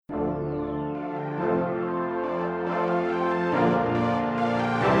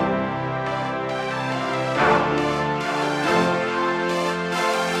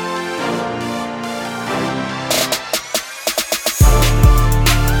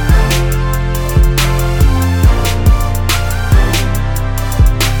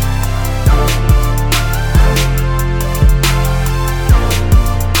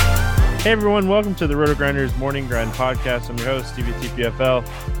Hey everyone, welcome to the Roto Grinders Morning Grind Podcast. I'm your host, Stevie TPFL.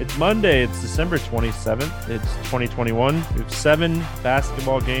 It's Monday, it's December 27th, it's 2021. We have 7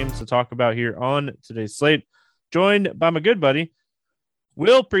 basketball games to talk about here on today's slate. Joined by my good buddy,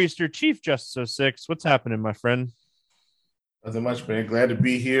 Will Priester, Chief Justice 06. What's happening, my friend? Nothing much, man. Glad to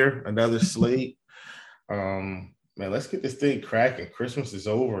be here. Another slate. Man, let's get this thing cracking. Christmas is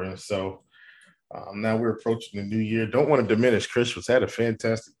over, and so now we're approaching the new year. Don't want to diminish Christmas. Had a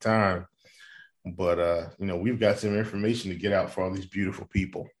fantastic time. But, we've got some information to get out for all these beautiful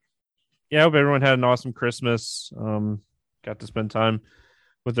people. Yeah, I hope everyone had an awesome Christmas. Got to spend time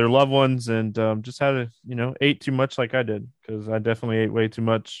with their loved ones and just had ate too much like I did, because I definitely ate way too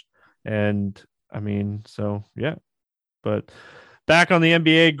much. And yeah. But back on the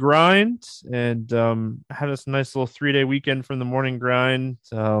NBA grind and had a nice little 3-day weekend from the morning grind.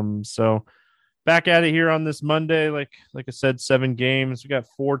 So back at it here on this Monday. Like I said, 7 games. We got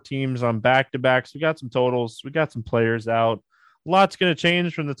 4 teams on back-to-backs. We got some totals. We got some players out. A lot's going to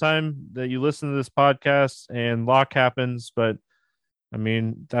change from the time that you listen to this podcast and lock happens. But,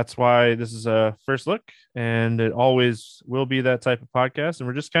 that's why this is a first look, and it always will be that type of podcast. And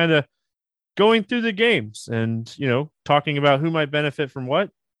we're just kind of going through the games and, talking about who might benefit from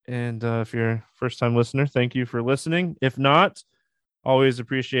what. And if you're a first-time listener, thank you for listening. If not, always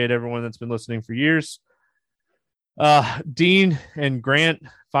appreciate everyone that's been listening for years. Dean and Grant,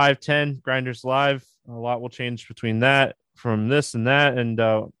 510 Grinders Live. A lot will change between that, from this and that.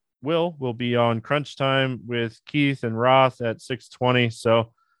 And Will be on Crunch Time with Keith and Roth at 6:20.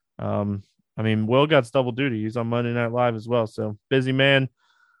 So, Will got double duty. He's on Monday Night Live as well. So busy man.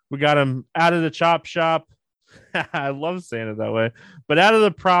 We got him out of the chop shop. I love saying it that way, but out of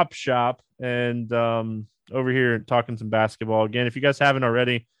the prop shop and over here talking some basketball. Again, if you guys haven't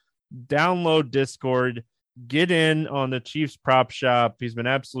already, download Discord, get in on the Chiefs prop shop. He's been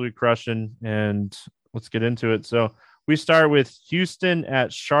absolutely crushing, and let's get into it. So we start with Houston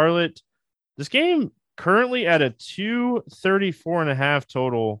at Charlotte. This game currently at a 234.5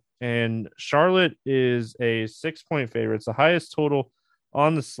 total, and Charlotte is a 6-point favorite. It's the highest total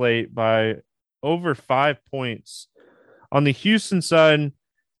on the slate by over 5 points. On the Houston side,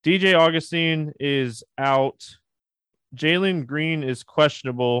 DJ Augustine is out. Jalen Green is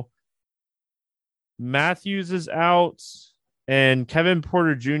questionable. Matthews is out. And Kevin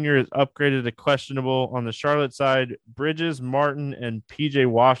Porter Jr. is upgraded to questionable. On the Charlotte side, Bridges, Martin, and PJ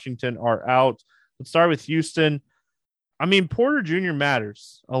Washington are out. Let's start with Houston. Porter Jr.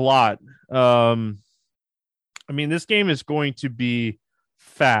 matters a lot. This game is going to be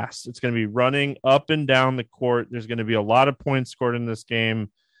fast. It's going to be running up and down the court. There's going to be a lot of points scored in this game.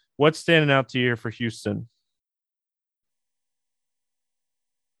 What's standing out to you here for Houston?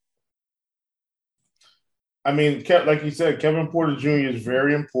 Like you said, Kevin Porter Jr. is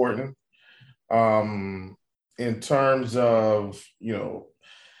very important in terms of, Jalen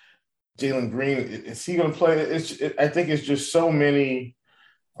Green. Is he going to play? I think it's just so many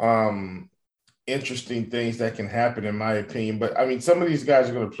interesting things that can happen, in my opinion. But, some of these guys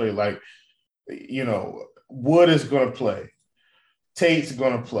are going to play, like, Wood is going to play. Tate's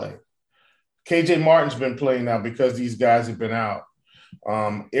going to play. KJ Martin's been playing now because these guys have been out.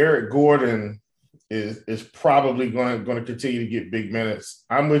 Eric Gordon is probably going to continue to get big minutes.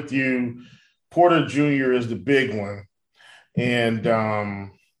 I'm with you. Porter Jr. is the big one.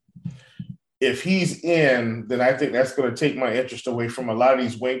 And if he's in, then I think that's going to take my interest away from a lot of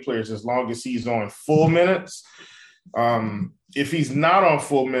these wing players as long as he's on full minutes. If he's not on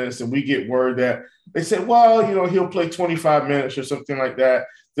full minutes and we get word that they said, well, he'll play 25 minutes or something like that,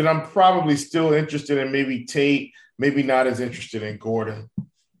 then I'm probably still interested in maybe Tate, maybe not as interested in Gordon.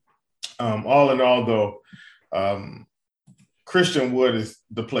 All in all, though, Christian Wood is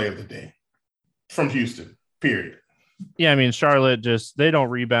the play of the day from Houston, period. Yeah, Charlotte they don't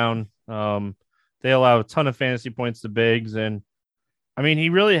rebound. They allow a ton of fantasy points to bigs, and he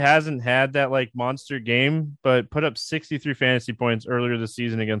really hasn't had that monster game, but put up 63 fantasy points earlier this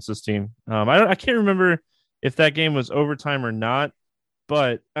season against this team. I can't remember if that game was overtime or not,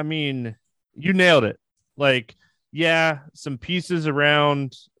 but you nailed it. Some pieces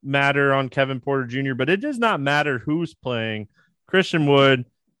around matter on Kevin Porter Jr., but it does not matter who's playing. Christian Wood,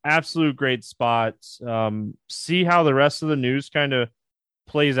 absolute great spots. See how the rest of the news kind of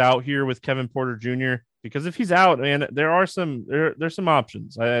plays out here with Kevin Porter Jr., because if he's out, and there's some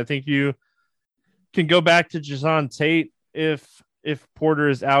options. I think you can go back to Jason Tate if Porter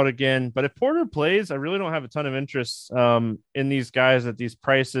is out again. But if Porter plays, I really don't have a ton of interest in these guys at these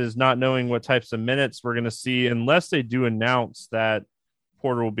prices, not knowing what types of minutes we're going to see unless they do announce that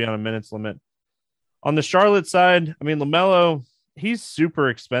Porter will be on a minutes limit. On the Charlotte side, LaMelo, he's super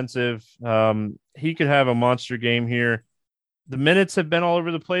expensive. He could have a monster game here. The minutes have been all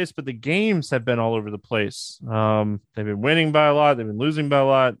over the place, but the games have been all over the place. They've been winning by a lot. They've been losing by a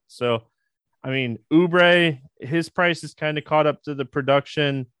lot. So, I mean, Oubre, his price is kind of caught up to the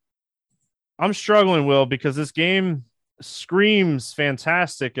production. I'm struggling, Will, because this game screams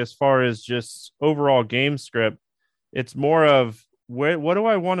fantastic as far as just overall game script. It's more of what do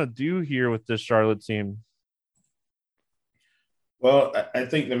I want to do here with this Charlotte team? Well, I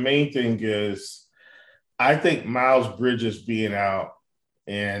think the main thing is I think Miles Bridges being out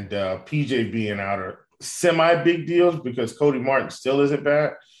and PJ being out are semi big deals because Cody Martin still isn't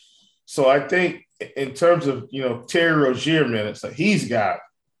back. So I think in terms of, Terry Rozier minutes, like he's got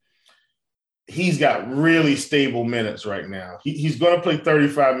really stable minutes right now. He's going to play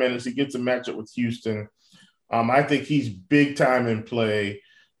 35 minutes. He gets a matchup with Houston. I think he's big time in play.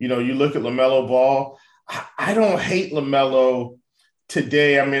 You look at LaMelo Ball. I don't hate LaMelo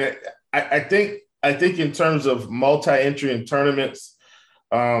today. I mean, I think in terms of multi-entry in tournaments,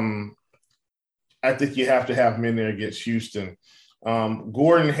 I think you have to have him in there against Houston.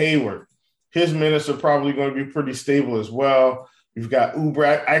 Gordon Hayward, his minutes are probably going to be pretty stable as well. You've got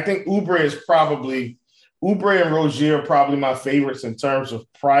Oubre. I think Oubre and Rozier are probably my favorites in terms of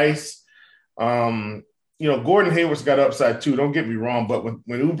price. Gordon Hayward's got upside too. Don't get me wrong, but when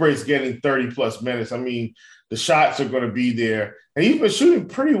Oubre's getting 30-plus minutes, I mean, the shots are going to be there. And he's been shooting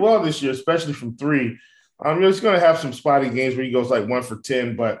pretty well this year, especially from three. He's going to have some spotty games where he goes like 1 for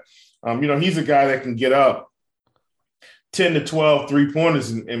 10, but, he's a guy that can get up 10 to 12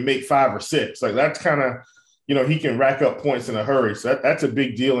 3-pointers and make 5 or 6. Like that's kind of, he can rack up points in a hurry. So that's a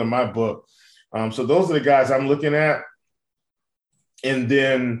big deal in my book. So those are the guys I'm looking at. And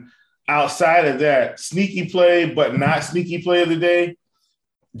then outside of that, sneaky play, but not sneaky play of the day,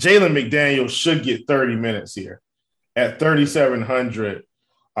 Jalen McDaniels should get 30 minutes here at 3,700.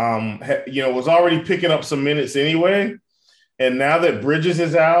 Was already picking up some minutes anyway. And now that Bridges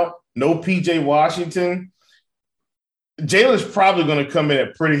is out, no PJ Washington, Jalen's probably going to come in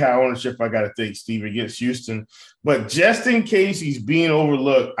at pretty high ownership, I got to think, Steve, against Houston. But just in case he's being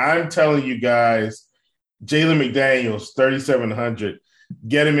overlooked, I'm telling you guys, Jalen McDaniels, 3,700,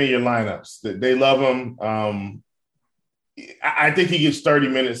 get him in your lineups. They love him. I think he gets 30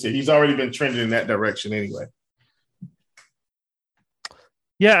 minutes here. He's already been trending in that direction anyway.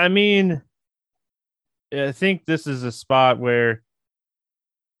 Yeah, I mean, I think this is a spot where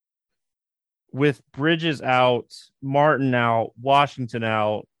with Bridges out, Martin out, Washington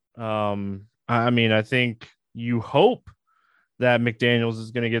out, I think you hope that McDaniels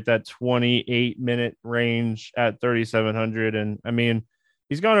is going to get that 28-minute range at 3,700. And, I mean,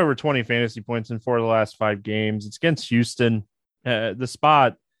 he's gone over 20 fantasy points in 4 of the last 5 games. It's against Houston. The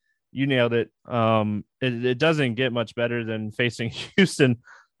spot, you nailed it. It doesn't get much better than facing Houston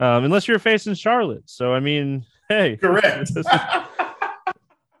unless you're facing Charlotte. So, I mean, hey. Correct.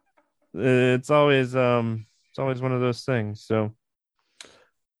 It's always one of those things. So,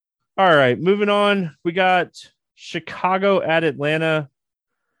 all right, moving on. We got Chicago at Atlanta.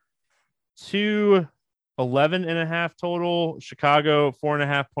 211.5 total. Chicago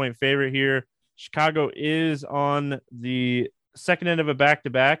 4.5 point favorite here. Chicago is on the second end of a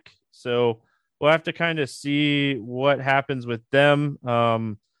back-to-back, so we'll have to kind of see what happens with them.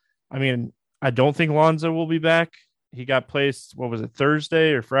 I mean, I don't think Lonzo will be back. He got placed,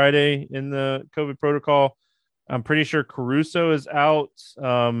 Thursday or Friday in the COVID protocol. I'm pretty sure Caruso is out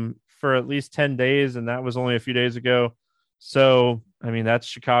for at least 10 days, and that was only a few days ago. So, I mean, that's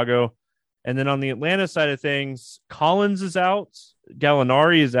Chicago. And then on the Atlanta side of things, Collins is out,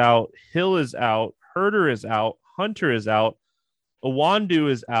 Gallinari is out, Hill is out, Herter is out, Hunter is out, Iwundu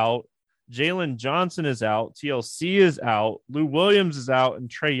is out, Jalen Johnson is out, TLC is out, Lou Williams is out, and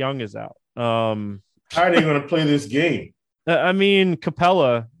Trae Young is out. How are they going to play this game? I mean,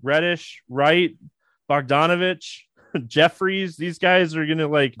 Capella, Reddish, Wright, Bogdanovich, Jeffries, these guys are going to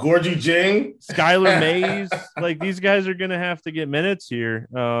Gorgie Jang, Skylar Mays. These guys are going to have to get minutes here.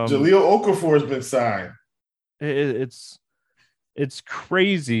 Jahlil Okafor has been signed. It's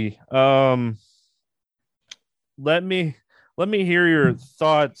crazy. Let me hear your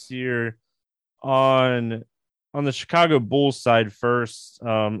thoughts here on the Chicago Bulls side first.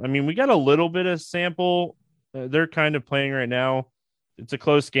 I mean, we got a little bit of sample. They're kind of playing right now. It's a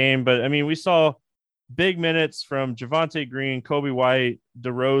close game, but I mean, we saw big minutes from Javonte Green, Kobe White,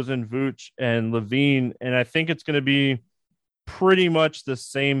 DeRozan, Vooch, and Levine, and I think it's going to be pretty much the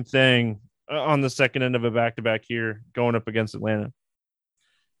same thing on the second end of a back-to-back here going up against Atlanta.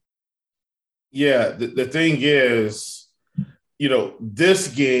 Yeah, the thing is, this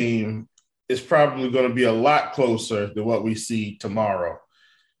game is probably going to be a lot closer than what we see tomorrow.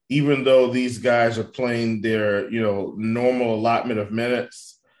 Even though these guys are playing their, normal allotment of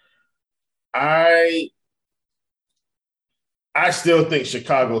minutes, I still think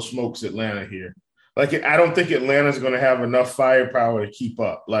Chicago smokes Atlanta here. Like, I don't think Atlanta's going to have enough firepower to keep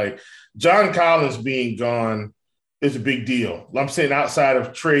up. Like, John Collins being gone is a big deal. I'm saying outside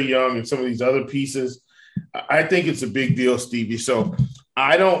of Trae Young and some of these other pieces, I think it's a big deal, Stevie. So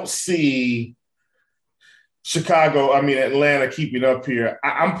I don't see Atlanta keeping up here.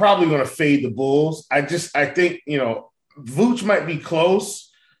 I'm probably going to fade the Bulls. I think, Vooch might be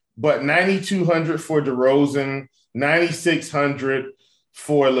close, but 9,200 for DeRozan, 9,600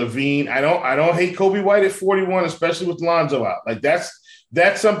 for LaVine. I don't hate Kobe White at 41, especially with Lonzo out. Like, that's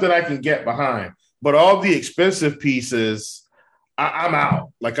something I can get behind. But all the expensive pieces, I'm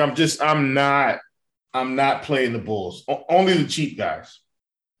out. Like, I'm not playing the Bulls. Only the cheap guys.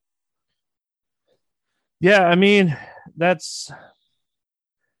 Yeah, I mean, it's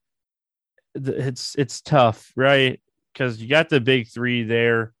tough, right? Because you got the big three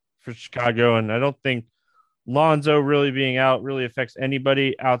there for Chicago, and I don't think Lonzo really being out really affects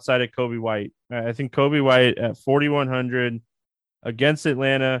anybody outside of Kobe White. I think Kobe White at 4,100 against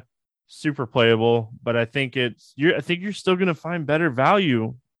Atlanta, super playable, but I think you're still going to find better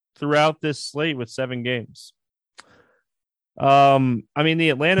value throughout this slate with 7 games. The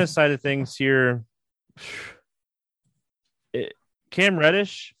Atlanta side of things here, Cam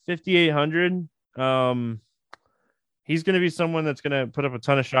Reddish, 5,800. He's going to be someone that's going to put up a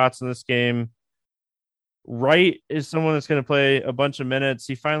ton of shots in this game. Wright is someone that's going to play a bunch of minutes.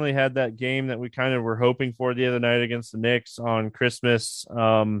 He finally had that game that we kind of were hoping for the other night against the Knicks on Christmas.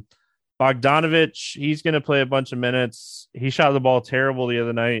 Bogdanovich, he's going to play a bunch of minutes. He shot the ball terrible the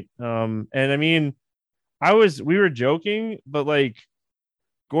other night. We were joking, but like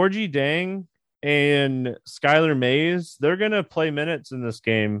Gorgie Dang and Skylar Mays, they're going to play minutes in this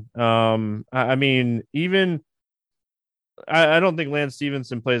game. I don't think Lance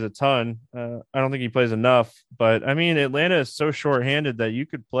Stevenson plays a ton. I don't think he plays enough. But, Atlanta is so shorthanded that you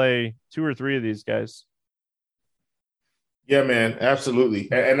could play 2 or 3 of these guys. Yeah, man,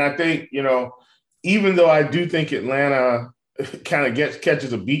 absolutely. And I think, even though I do think Atlanta kind of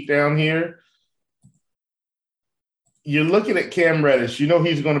catches a beat down here, you're looking at Cam Reddish.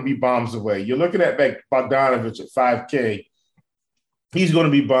 He's going to be bombs away. You're looking at Bogdanovich at 5K. He's going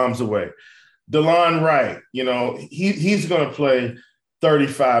to be bombs away. DeLon Wright, he's going to play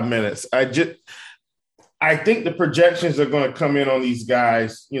 35 minutes. I think the projections are going to come in on these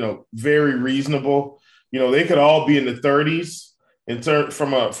guys, very reasonable. They could all be in the 30s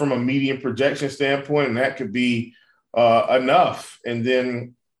from a median projection standpoint, and that could be enough. And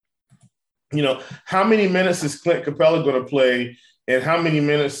then, how many minutes is Clint Capella going to play, and how many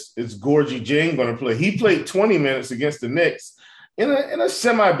minutes is Gorgie Dieng going to play? He played 20 minutes against the Knicks in a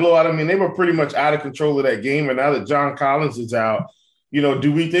semi-blowout. They were pretty much out of control of that game, and now that John Collins is out,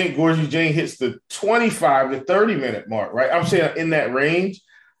 do we think Gorgie Dieng hits the 25 to 30-minute mark, right? I'm saying in that range.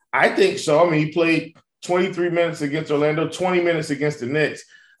 I think so. He played 23 minutes against Orlando, 20 minutes against the Knicks.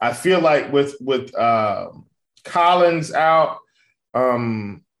 I feel like with Collins out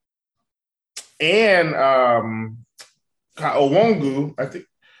and Okongu, I think,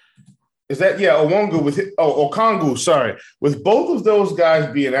 Okongu, sorry. With both of those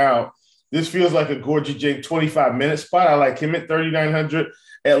guys being out, this feels like a Gorgie Dieng 25-minute spot. I like him at 3,900.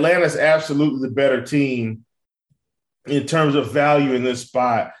 Atlanta's absolutely the better team in terms of value in this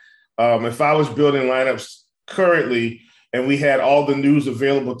spot. If I was building lineups currently and we had all the news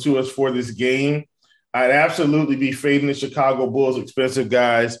available to us for this game, I'd absolutely be fading the Chicago Bulls expensive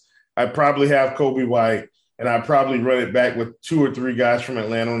guys. I'd probably have Kobe White, and I'd probably run it back with 2 or 3 guys from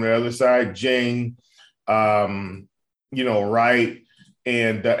Atlanta on the other side, Dieng, Wright,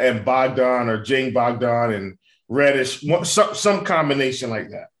 and Bogdan, or Dieng, Bogdan, and Reddish, some combination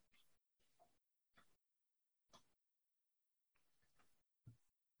like that.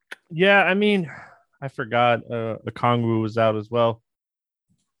 Yeah, I forgot Okongwu was out as well.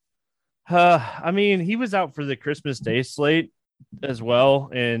 He was out for the Christmas Day slate as well.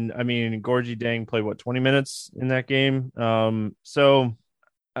 And Gorgie Dieng played 20 minutes in that game. So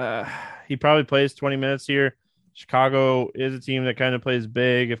he probably plays 20 minutes here. Chicago is a team that kind of plays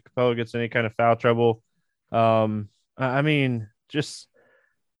big if Capella gets any kind of foul trouble. Just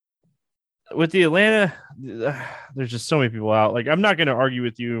with the Atlanta, there's just so many people out. Like, I'm not going to argue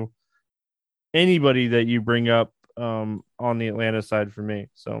with you, anybody that you bring up on the Atlanta side for me.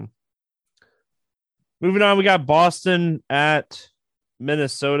 So moving on, we got Boston at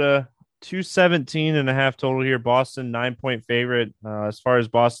Minnesota. 217.5 total here. Boston 9-point favorite. As far as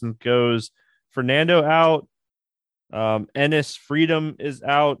Boston goes, Fernando out. Ennis Freedom is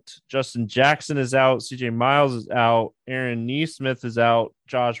out. Justin Jackson is out. CJ Miles is out. Aaron Neesmith is out.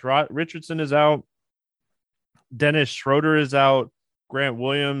 Josh Richardson is out. Dennis Schroeder is out. Grant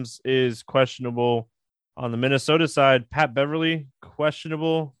Williams is questionable. On the Minnesota side, Pat Beverly,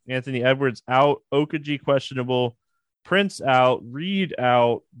 questionable. Anthony Edwards out. Okaji, questionable. Prince out. Reed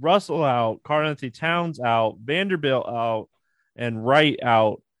out. Russell out. Karl-Anthony Towns out. Vanderbilt out. And Wright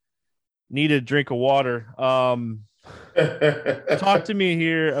out. Need a drink of water. Talk to me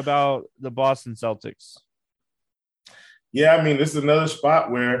here about the Boston Celtics. Yeah, I mean, this is another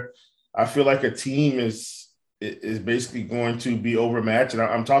spot where I feel like a team is basically going to be overmatched. And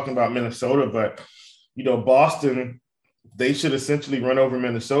I'm talking about Minnesota, but Boston, they should essentially run over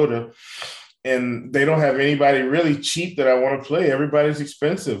Minnesota, and they don't have anybody really cheap that I want to play. Everybody's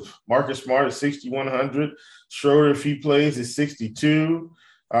expensive. Marcus Smart is 6,100. Schroeder, if he plays, is 62.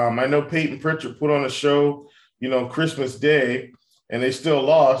 I know Peyton Pritchard put on a show, Christmas Day, and they still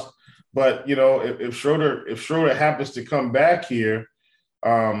lost. But if Schroeder happens to come back here,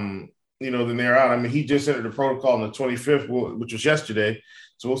 then they're out. I mean, he just entered the protocol on the 25th, which was yesterday.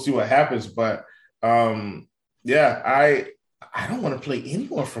 So we'll see what happens. But I don't want to play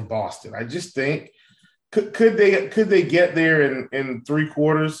anyone from Boston. I just think could they get there in 3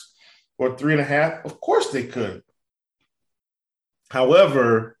 quarters or 3.5? Of course they could.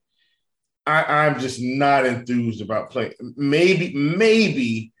 However, I'm just not enthused about playing.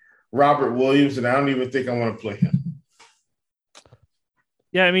 Maybe Robert Williams, and I don't even think I want to play him.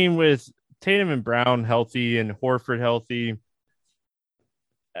 Yeah, I mean, with Tatum and Brown healthy and Horford healthy,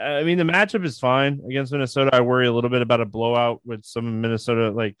 I mean, the matchup is fine against Minnesota. I worry a little bit about a blowout with some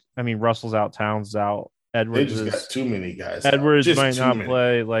Minnesota. Russell's out, Towns out, Edwards they just got too many guys. Edwards might not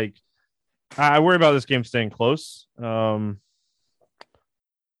play. I worry about this game staying close.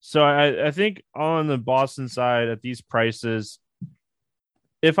 So I think on the Boston side at these prices,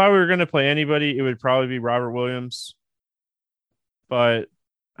 if I were going to play anybody, it would probably be Robert Williams. But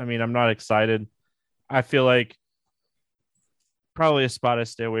I mean, I'm not excited. I feel like probably a spot I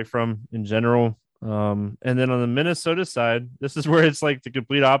stay away from in general. And then on the Minnesota side, this is where it's like the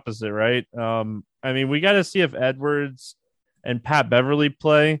complete opposite, right? I mean, we got to see if Edwards and Pat Beverly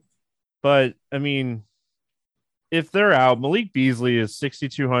play. But I mean, if they're out, Malik Beasley is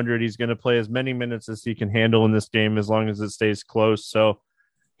 6,200. He's going to play as many minutes as he can handle in this game as long as it stays close. So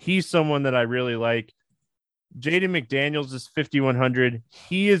he's someone that I really like. Jaden McDaniels is 5,100.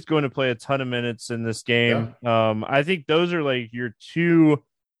 He is going to play a ton of minutes in this game. Yeah. I think those are your 2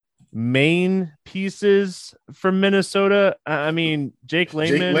 main pieces from Minnesota. I mean, Jake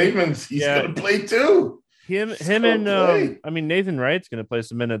Layman. He's going to play too. Him and Nathan Wright's going to play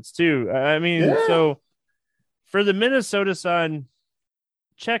some minutes too. I mean, So for the Minnesota side,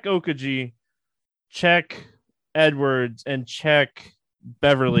 check Okaji, check Edwards, and check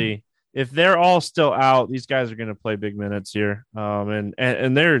Beverly. If they're all still out, these guys are going to play big minutes here.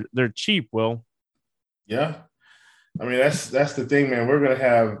 And they're cheap, Will. Yeah. I mean, that's the thing, man. We're going to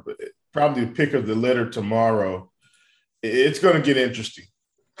have probably the pick of the litter tomorrow. It's going to get interesting.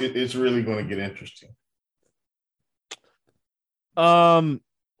 It's really going to get interesting. Am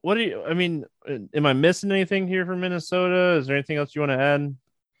I missing anything here from Minnesota? Is there anything else you want to add?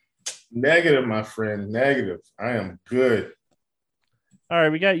 Negative, my friend. Negative. I am good. All right,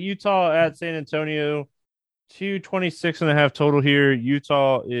 we got Utah at San Antonio, 226.5 total here.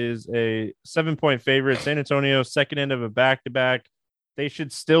 Utah is a 7-point favorite. San Antonio, second end of a back-to-back. They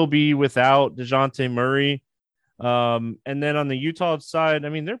should still be without DeJounte Murray. And then on the Utah side, I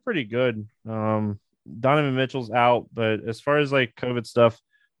mean, they're pretty good. Donovan Mitchell's out, but as far as COVID stuff,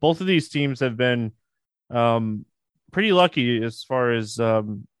 both of these teams have been pretty lucky as far as,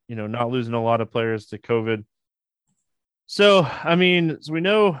 not losing a lot of players to COVID. So, I mean, we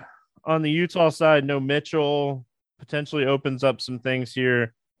know on the Utah side, no Mitchell potentially opens up some things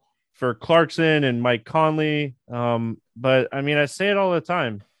here for Clarkson and Mike Conley. But, I mean, I say it all the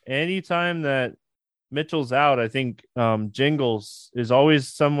time. Anytime that Mitchell's out, I think Jingles is always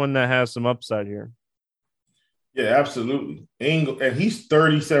someone that has some upside here. Yeah, absolutely. And he's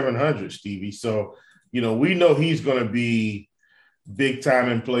 3,700, Stevie. So, we know he's going to be big time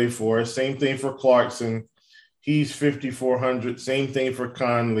in play for us. Same thing for Clarkson. He's 5,400. Same thing for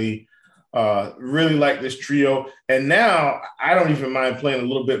Conley. Really like this trio. And now I don't even mind playing a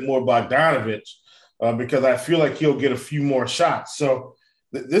little bit more Bogdanovich because I feel like he'll get a few more shots. So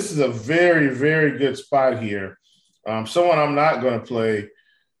this is a very, very good spot here. Someone I'm not going to play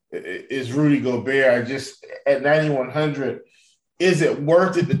is Rudy Gobert. At 9,100, is it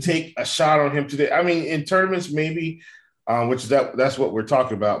worth it to take a shot on him today? I mean, in tournaments, maybe, which that's what we're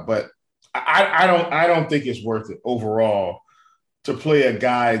talking about. But I don't think it's worth it overall to play a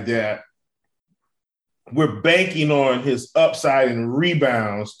guy that we're banking on his upside and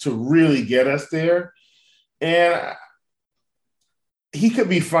rebounds to really get us there. And he could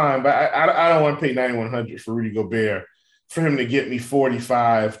be fine, but I don't want to pay $9,100 for Rudy Gobert for him to get me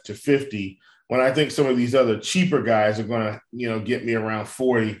 45 to 50 when I think some of these other cheaper guys are going to, get me around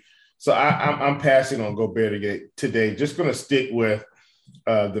 40. So I'm passing on Gobert today. Just going to stick with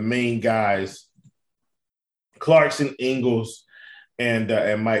the main guys, Clarkson, Ingles,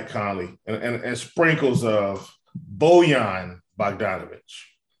 and Mike Conley, and sprinkles of Bojan Bogdanovic.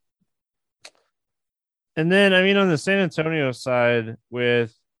 And then, I mean, on the San Antonio side,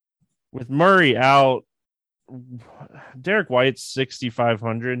 with Murray out, Derek White's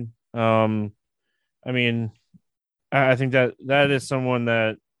 6,500. I mean, I think that is someone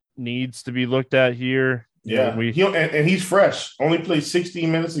that needs to be looked at here. Yeah, and he's fresh. Only played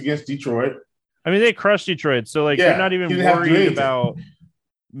 16 minutes against Detroit. I mean, they crushed Detroit, so you're not even worried about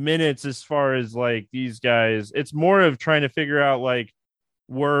minutes as far as these guys. It's more of trying to figure out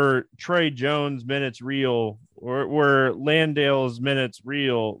were Trey Jones minutes real, or were Landale's minutes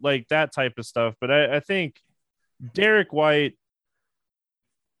real, that type of stuff. But I think Derek White,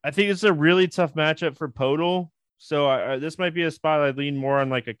 I think it's a really tough matchup for Podol. So this might be a spot I'd lean more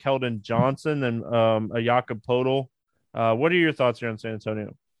on a Keldon Johnson than a Jakob Podol. What are your thoughts here on San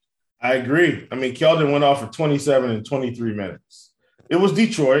Antonio? I agree. I mean, Keldon went off for 27 and 23 minutes. It was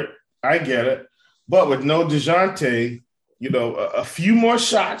Detroit. I get it. But with no DeJounte, a few more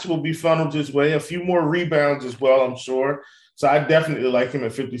shots will be funneled his way, a few more rebounds as well, I'm sure. So I definitely like him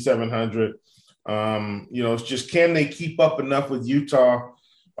at 5,700. It's just, can they keep up enough with Utah?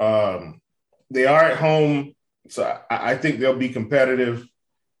 They are at home, so I think they'll be competitive.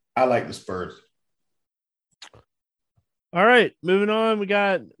 I like the Spurs. All right, moving on. We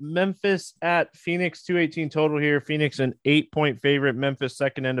got Memphis at Phoenix, 218 total here. Phoenix an 8-point favorite. Memphis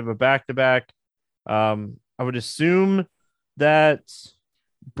second end of a back-to-back. I would assume that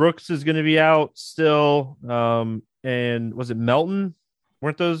Brooks is going to be out still. And was it Melton?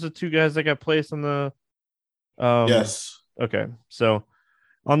 Weren't those the two guys that got placed on the yes. Okay. So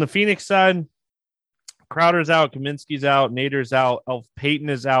on the Phoenix side, Crowder's out, Kaminsky's out, Nader's out, Elf Payton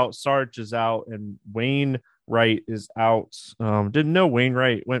is out, Sarge is out, and Wayne Wright is out. Didn't know Wayne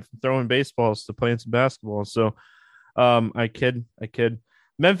Wright went from throwing baseballs to playing some basketball. So I kid.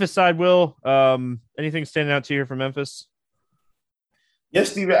 Memphis side, Will, anything standing out to you here from Memphis?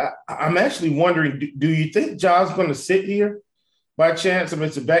 Yes, Steve. I'm actually wondering, do you think John's going to sit here by chance? I mean,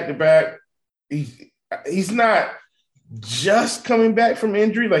 it's a back-to-back. He's not just coming back from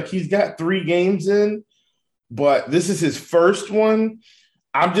injury. He's got 3 games in, but this is his first one.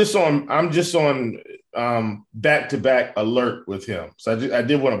 I'm just on back-to-back alert with him. So I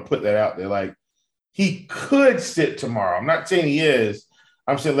did want to put that out there. He could sit tomorrow. I'm not saying he is.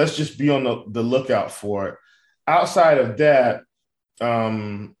 I'm saying let's just be on the lookout for it. Outside of that,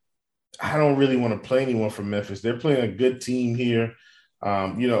 I don't really want to play anyone from Memphis. They're playing a good team here.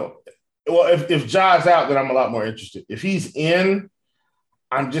 Well, if Ja's out, then I'm a lot more interested. If he's in,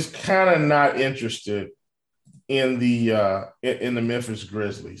 I'm just kind of not interested in the Memphis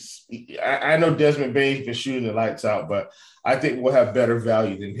Grizzlies. I know Desmond Bane's been shooting the lights out, but I think we'll have better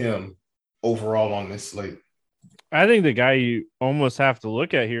value than him overall on this slate. I think the guy you almost have to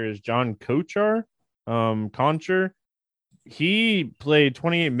look at here is John Konchar. He played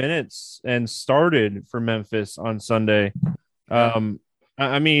 28 minutes and started for Memphis on Sunday.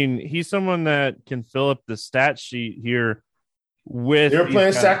 I mean, he's someone that can fill up the stat sheet here with. They're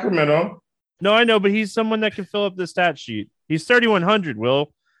playing Sacramento. No, I know, but he's someone that can fill up the stat sheet. He's 3,100,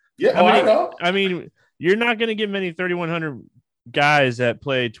 Will. Yeah, I know. I mean, you're not going to get many 3,100 guys that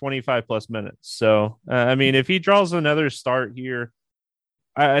play 25 plus minutes. So, I mean, if he draws another start here,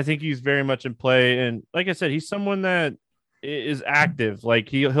 I think he's very much in play. And like I said, he's someone that is active.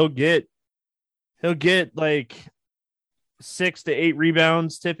 He'll get 6 to 8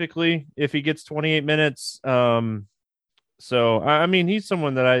 rebounds typically if he gets 28 minutes. So I mean, he's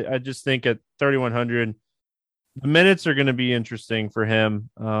someone that I just think at 3,100, the minutes are going to be interesting for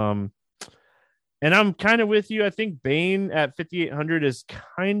him. And I'm kind of with you. I think Bane at 5,800 is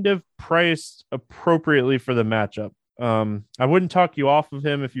kind of priced appropriately for the matchup. I wouldn't talk you off of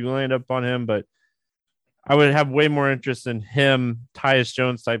him if you land up on him, but I would have way more interest in him, Tyus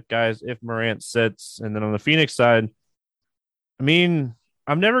Jones type guys if Morant sits. And then on the Phoenix side, I mean,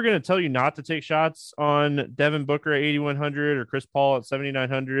 I'm never going to tell you not to take shots on Devin Booker at 8,100 or Chris Paul at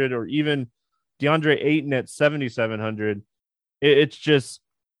 7,900 or even DeAndre Ayton at 7,700. it's just,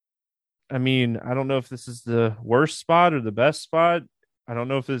 I mean, I don't know if this is the worst spot or the best spot. I don't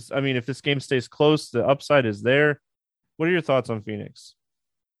know if this, I mean, if this game stays close, the upside is there. What are your thoughts on Phoenix?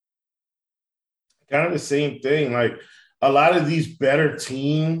 Kind of the same thing. Like a lot of these better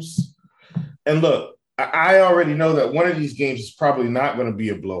teams, and look, I already know that one of these games is probably not going to be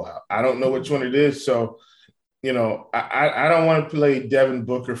a blowout. I don't know which one it is. So, I don't want to play Devin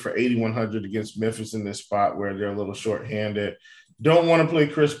Booker for 8,100 against Memphis in this spot where they're a little shorthanded. Don't want to play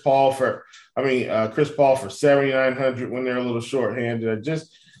Chris Paul for 7,900 when they're a little shorthanded.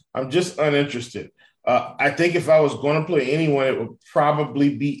 I'm just uninterested. I think if I was going to play anyone, it would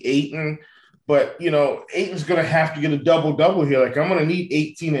probably be Ayton. But, Ayton's going to have to get a double-double here. Like, I'm going to need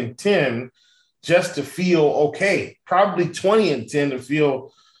 18 and 10 just to feel okay. Probably 20 and 10 to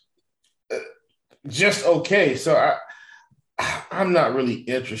feel just okay. So I'm not really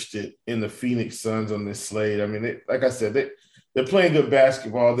interested in the Phoenix Suns on this slate. I mean, like I said, they're playing good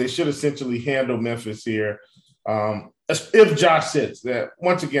basketball. They should essentially handle Memphis here. If Josh sits,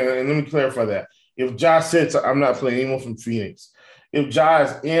 once again, and let me clarify that. If Josh sits, I'm not playing anyone from Phoenix. If Ja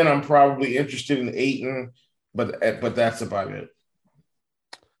is in, I'm probably interested in Ayton, but that's about it.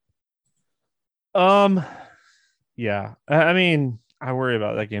 Yeah. I mean, I worry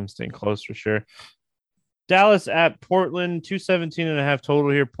about that game staying close for sure. Dallas at Portland, 217.5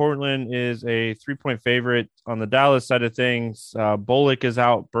 total here. Portland is a 3-point favorite on the Dallas side of things. Bullock is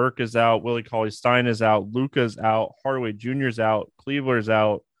out. Burke is out. Willie Cauley-Stein is out. Luka's out. Hardaway Jr.'s out. Cleaver's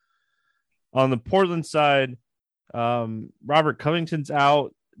out. On the Portland side, Robert Covington's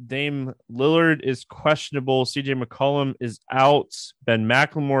out. Dame Lillard is questionable. CJ McCollum is out. Ben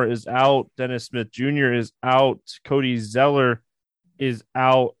McLemore is out. Dennis Smith Jr. is out. Cody Zeller is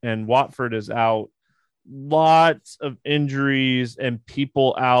out. And Watford is out. Lots of injuries and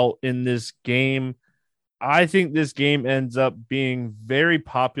people out in this game. I think this game ends up being very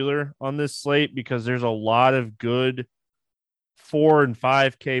popular on this slate because there's a lot of good 4 and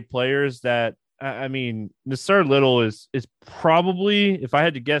 5K players that, I mean, Nassir Little is probably, if I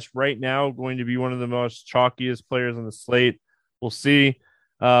had to guess right now, going to be one of the most chalkiest players on the slate. We'll see.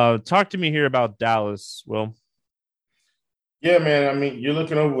 Talk to me here about Dallas, Will. Yeah, man. I mean, you're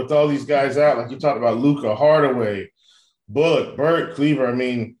looking over with all these guys out, like you talked about Luka, Hardaway, Bullock, Burke, Cleaver. I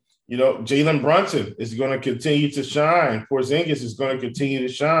mean, Jalen Brunson is going to continue to shine. Porzingis is going to continue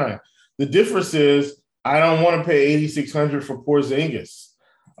to shine. The difference is I don't want to pay 8,600 for Porzingis,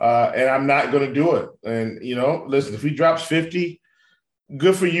 and I'm not going to do it. And listen, if he drops 50,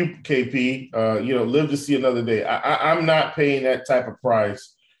 good for you, KP. Live to see another day. I'm not paying that type of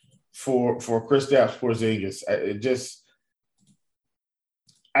price for Kristaps Porzingis.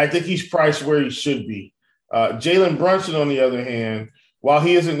 I think he's priced where he should be. Jalen Brunson, on the other hand, while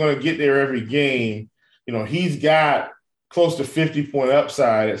he isn't going to get there every game, he's got close to 50-point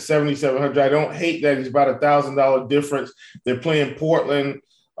upside at 7,700. I don't hate that. He's about $1,000 difference. They're playing Portland.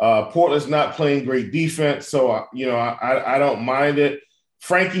 Portland's not playing great defense, so I don't mind it.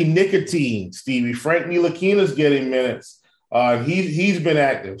 Frankie Nicotine, Stevie. Frank Ntilikina's getting minutes. He's been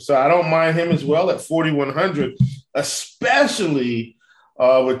active, so I don't mind him as well at 4,100, especially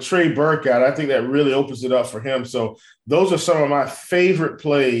with Trey Burke out. I think that really opens it up for him. So those are some of my favorite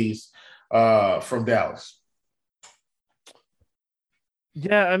plays from Dallas.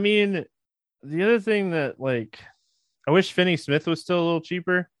 Yeah, I mean, the other thing that, I wish Finney Smith was still a little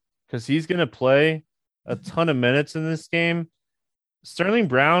cheaper because he's going to play a ton of minutes in this game. Sterling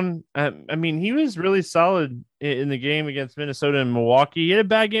Brown, I mean, he was really solid in the game against Minnesota and Milwaukee. He had a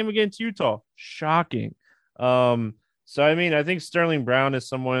bad game against Utah. Shocking. So, I mean, I think Sterling Brown is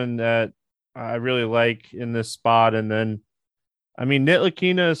someone that I really like in this spot. And then, I mean,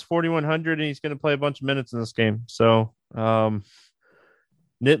 Ntilikina is 4,100 and he's going to play a bunch of minutes in this game. So,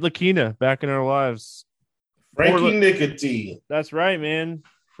 Ntilikina back in our lives. Frankie Nicotine. That's right, man.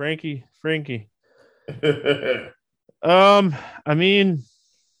 Frankie. I mean,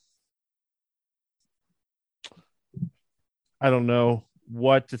 I don't know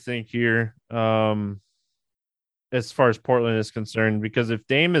what to think here. As far as Portland is concerned, because if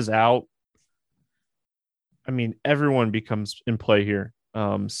Dame is out, I mean, everyone becomes in play here.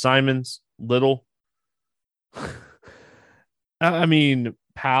 Simons, Little, I mean,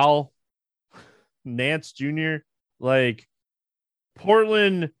 Powell, Nance Jr.,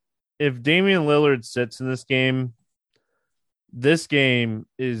 Portland, if Damian Lillard sits in this game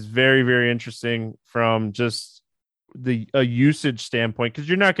is very, very interesting from just a usage standpoint, because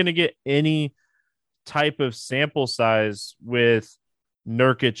you're not going to get any type of sample size with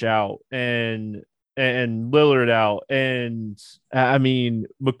Nurkic out and Lillard out and I mean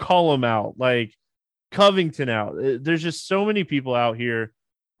McCollum out. Covington out. There's just so many people out here.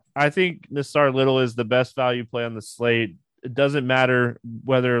 I think Nassar Little is the best value play on the slate. It doesn't matter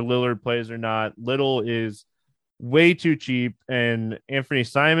whether Lillard plays or not. Little is way too cheap, and Anthony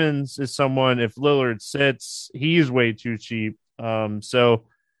Simons is someone, if Lillard sits, he's way too cheap. So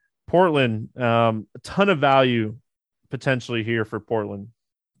Portland, a ton of value potentially here for Portland.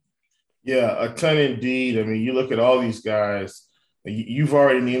 Yeah, a ton indeed. I mean, you look at all these guys, you've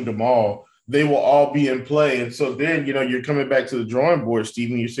already named them all. They will all be in play. And so then, you're coming back to the drawing board,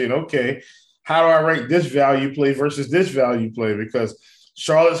 Stephen. You're saying, okay, how do I rank this value play versus this value play? Because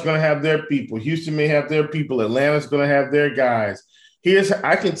Charlotte's going to have their people. Houston may have their people. Atlanta's going to have their guys.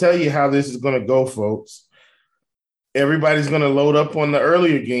 I can tell you how this is going to go, folks. Everybody's going to load up on the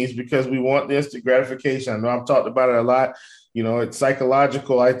earlier games because we want the instant gratification. I know I've talked about it a lot. It's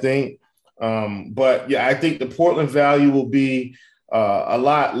psychological, I think. But yeah, I think the Portland value will be a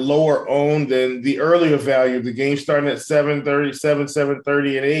lot lower owned than the earlier value. The game starting at 7:30,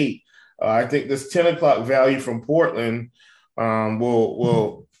 7:30, and 8. I think this 10 o'clock value from Portland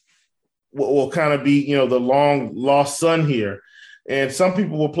will kind of be, the long lost sun here. And some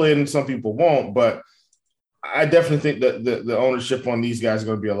people will play it and some people won't. But I definitely think that the ownership on these guys is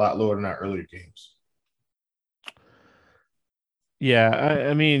going to be a lot lower than our earlier games. Yeah,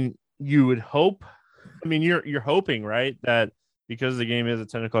 I mean, you would hope. I mean, you're hoping, right, that because the game is a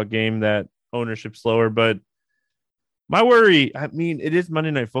 10 o'clock game that ownership's lower. But my worry, I mean, it is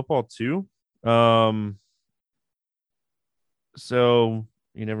Monday Night Football too. So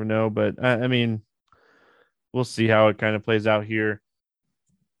you never know. But I mean, we'll see how it kind of plays out here.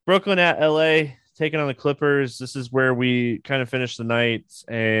 Brooklyn at LA, taking on the Clippers. This is where we kind of finish the night.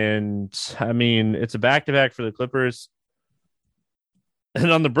 And I mean, it's a back-to-back for the Clippers. And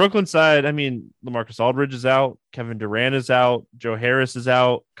on the Brooklyn side, I mean, LaMarcus Aldridge is out. Kevin Durant is out. Joe Harris is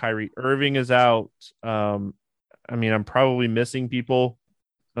out. Kyrie Irving is out. I mean, I'm probably missing people.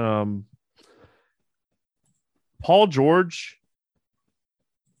 Paul George,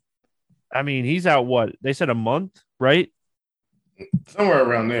 I mean, he's out what? They said a month, right? Somewhere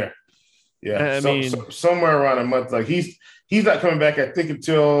around there. Yeah. Somewhere around a month. Like he's not coming back, I think,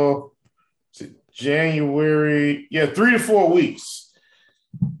 until January. Yeah, 3 to 4 weeks.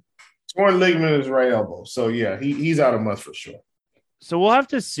 Torn ligament in his right elbow. So, yeah, he's out a month for sure. So we'll have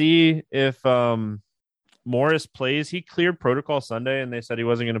to see if Morris plays. He cleared protocol Sunday, and they said he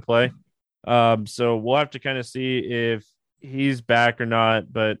wasn't going to play. So we'll have to kind of see if he's back or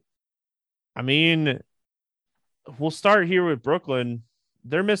not. But, I mean, we'll start here with Brooklyn.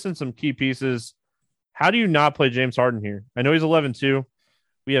 They're missing some key pieces. How do you not play James Harden here? I know he's 11-2.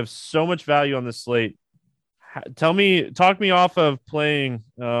 We have so much value on this slate. Talk me off of playing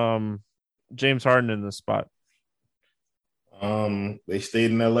James Harden in this spot. They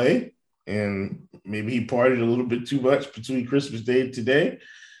stayed in LA and maybe he partied a little bit too much between Christmas Day and today.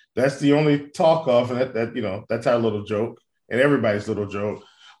 That's the only talk off, and that's our little joke and everybody's little joke.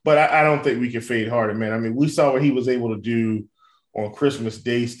 But I don't think we can fade Harden, man. I mean, we saw what he was able to do on Christmas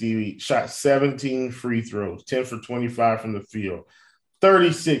Day, Stevie. Shot 17 free throws, 10 for 25 from the field,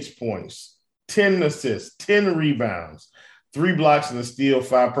 36 points. 10 assists, 10 rebounds, 3 blocks and a steal,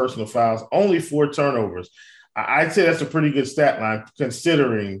 5 personal fouls, only 4 turnovers. I'd say that's a pretty good stat line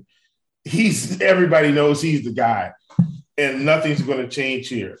considering everybody knows he's the guy and nothing's going to change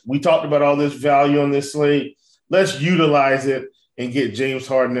here. We talked about all this value on this slate. Let's utilize it and get James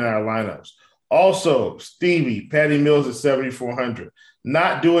Harden in our lineups. Also, Stevie, Patty Mills at 7,400.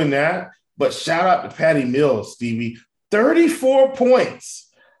 Not doing that, but shout out to Patty Mills, Stevie. 34 points.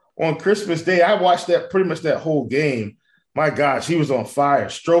 On Christmas Day, I watched pretty much that whole game. My gosh, he was on fire,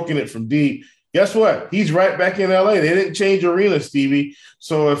 stroking it from deep. Guess what? He's right back in LA. They didn't change arenas, Stevie.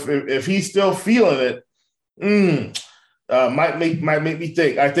 So if he's still feeling it, might make me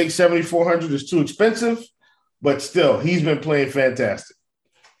think. I think 7,400 is too expensive, but still, he's been playing fantastic.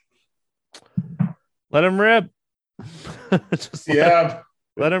 Let him rip.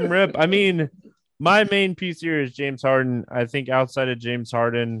 Let him rip. I mean, my main piece here is James Harden. I think outside of James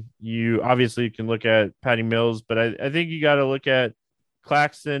Harden, you obviously can look at Patty Mills, but I think you got to look at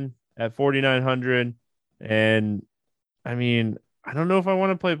Claxton at 4,900. And I mean, I don't know if I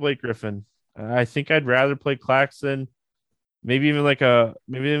want to play Blake Griffin. I think I'd rather play Claxton, maybe even like a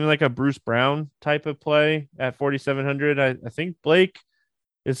Bruce Brown type of play at 4,700. I think Blake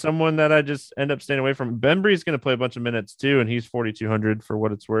is someone that I just end up staying away from. Bembry's going to play a bunch of minutes too, and he's 4,200 for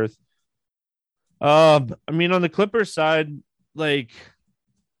what it's worth. I mean, on the Clippers side, like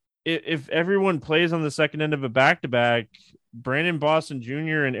if everyone plays on the second end of a back-to-back, Brandon Boston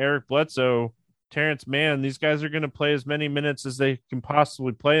Jr. and Eric Bledsoe, Terrence Mann, these guys are going to play as many minutes as they can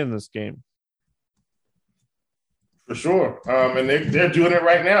possibly play in this game. for sure. And they're doing it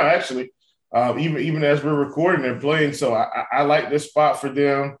right now, actually. Even as we're recording, they're playing. So I like this spot for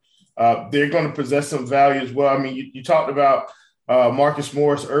them. They're going to possess some value as well. I mean, you talked about Marcus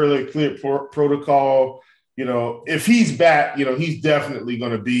Morris earlier, clear protocol. If he's back, he's definitely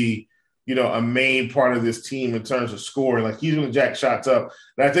going to be, a main part of this team in terms of scoring. Like, he's going to jack shots up.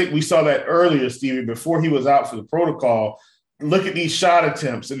 And I think we saw that earlier, Stevie, before he was out for the protocol. Look at these shot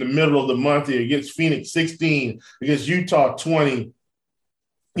attempts in the middle of the month here against Phoenix, 16, against Utah, 20,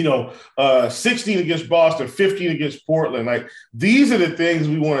 16 against Boston, 15 against Portland. Like, these are the things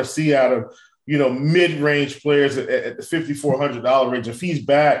we want to see out of, mid-range players at the $5,400 range. If he's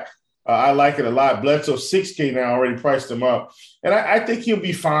back, I like it a lot. Bledsoe, $6K now, already priced him up. And I think he'll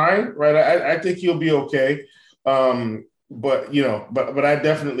be fine, right? I think he'll be okay. But I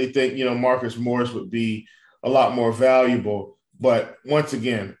definitely think, Marcus Morris would be a lot more valuable. But once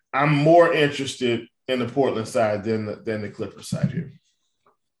again, I'm more interested in the Portland side than the Clippers side here.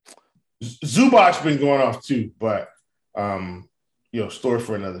 Zubac's been going off too, but story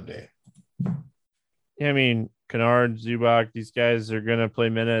for another day. Yeah, I mean, Kennard, Zubac, these guys are gonna play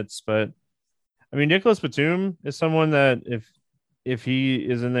minutes, but I mean, Nicholas Batum is someone that if he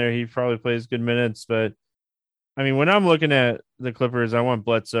is in there, he probably plays good minutes. But I mean, when I'm looking at the Clippers, I want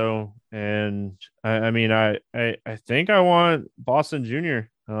Bledsoe, and I think I want Boston Jr.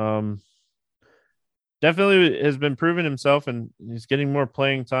 Definitely has been proving himself, and he's getting more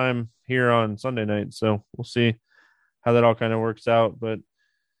playing time here on Sunday night. So we'll see how that all kind of works out. But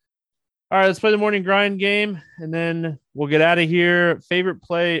all right, let's play the morning grind game, and then we'll get out of here. Favorite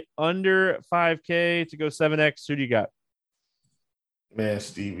play under 5K to go 7X. Who do you got? Man,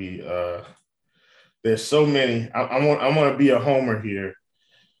 Stevie, there's so many. I want to be a homer here.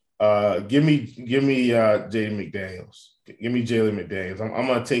 Give me Jaden McDaniels. Give me Jalen McDaniels. I'm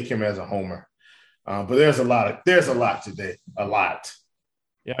going to take him as a homer. But there's a lot today. A lot.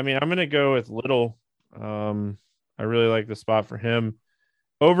 Yeah, I mean, I'm going to go with Little. I really like the spot for him.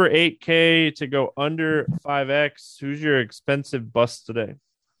 Over 8K to go under 5X. Who's your expensive bust today?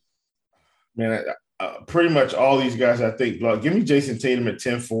 Man, pretty much all these guys, I think. Give me Jason Tatum at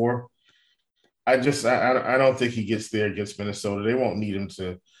 10-4. I don't think he gets there against Minnesota. They won't need him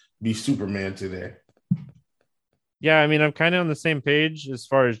to be Superman today. Yeah, I mean, I'm kind of on the same page as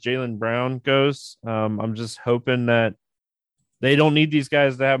far as Jaylen Brown goes. I'm just hoping that they don't need these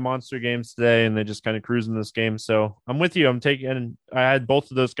guys to have monster games today, and they just kind of cruise in this game. So I'm with you. I had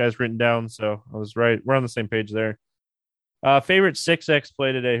both of those guys written down, so I was right. We're on the same page there. Favorite 6X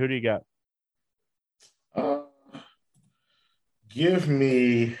play today. Who do you got? Give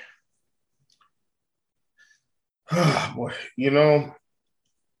me, boy,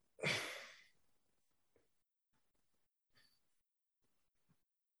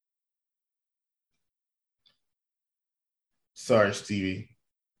 sorry, Stevie.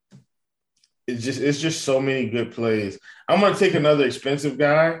 It's just so many good plays. I'm going to take another expensive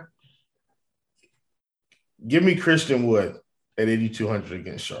guy. Give me Christian Wood at 8,200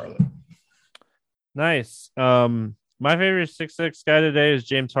 against Charlotte. Nice. My favorite 6X guy today is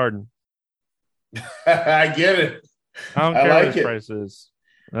James Harden. I get it. I don't care what his price is.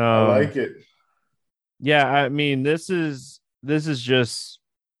 I like it. Yeah, I mean, this is just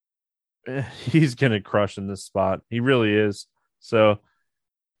he's gonna crush in this spot. He really is. So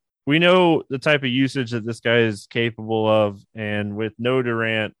we know the type of usage that this guy is capable of, and with no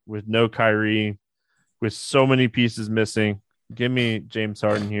Durant, with no Kyrie, with so many pieces missing, give me James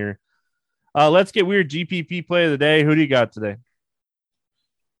Harden here. Let's get weird. GPP play of the day. Who do you got today?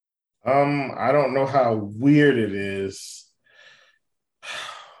 I don't know how weird it is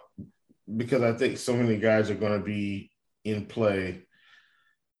because I think so many guys are going to be in play.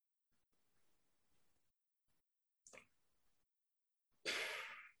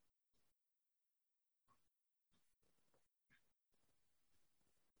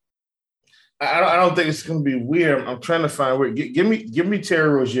 I don't think it's going to be weird. I'm trying to find where. Give me Terry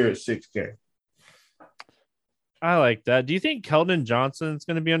Rozier at 6K. I like that. Do you think Keldon Johnson is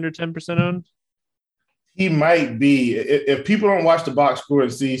going to be under 10% owned? He might be. If people don't watch the box score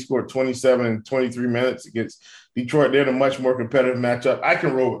and see he scored 27 and 23 minutes against Detroit, they're in a much more competitive matchup. I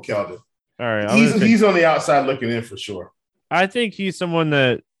can roll with Keldon. All right. He's on the outside looking in for sure. I think he's someone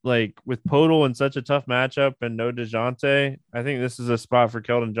that, like, with Podol in such a tough matchup and no DeJounte, I think this is a spot for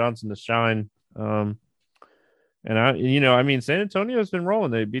Keldon Johnson to shine. And San Antonio's been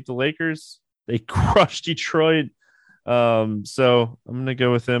rolling. They beat the Lakers. They crushed Detroit. So I'm going to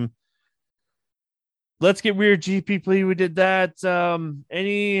go with him. Let's get weird, GPP. We did that.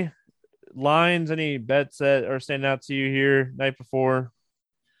 Any lines, any bets that are standing out to you here night before?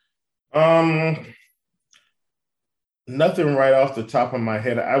 Nothing right off the top of my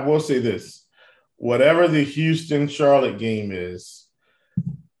head. I will say this: whatever the Houston Charlotte game is,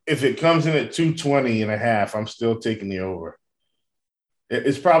 if it comes in at 220 and a half, I'm still taking the over.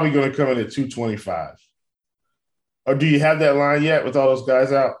 It's probably going to come in at 225. Or do you have that line yet with all those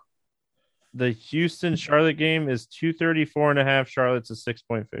guys out? The Houston Charlotte game is 234 and a half. Charlotte's a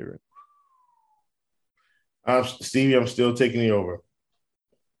 6-point favorite. Stevie, I'm still taking the over.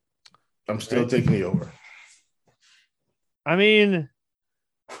 I'm still taking the over. I mean,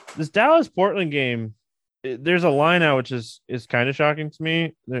 this Dallas Portland game, there's a line out which is kind of shocking to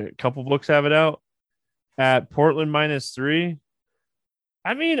me. A couple books have it out at Portland -3.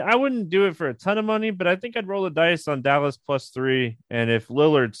 I mean, I wouldn't do it for a ton of money, but I think I'd roll the dice on Dallas +3. And if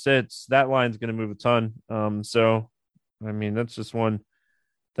Lillard sits, that line's going to move a ton. So, I mean, that's just one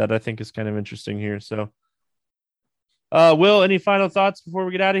that I think is kind of interesting here. So, Will, any final thoughts before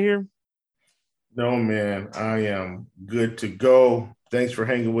we get out of here? No, man, I am good to go. Thanks for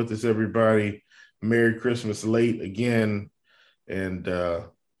hanging with us, everybody. Merry Christmas late again. And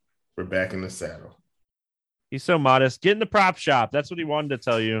we're back in the saddle. He's so modest. Get in the prop shop. That's what he wanted to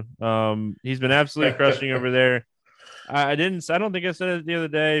tell you. He's been absolutely crushing over there. I don't think I said it the other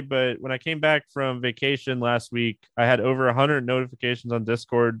day, but when I came back from vacation last week, I had over 100 notifications on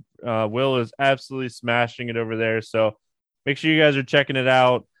Discord. Will is absolutely smashing it over there. So make sure you guys are checking it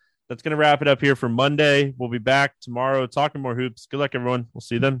out. That's going to wrap it up here for Monday. We'll be back tomorrow talking more hoops. Good luck, everyone. We'll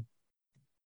see you then.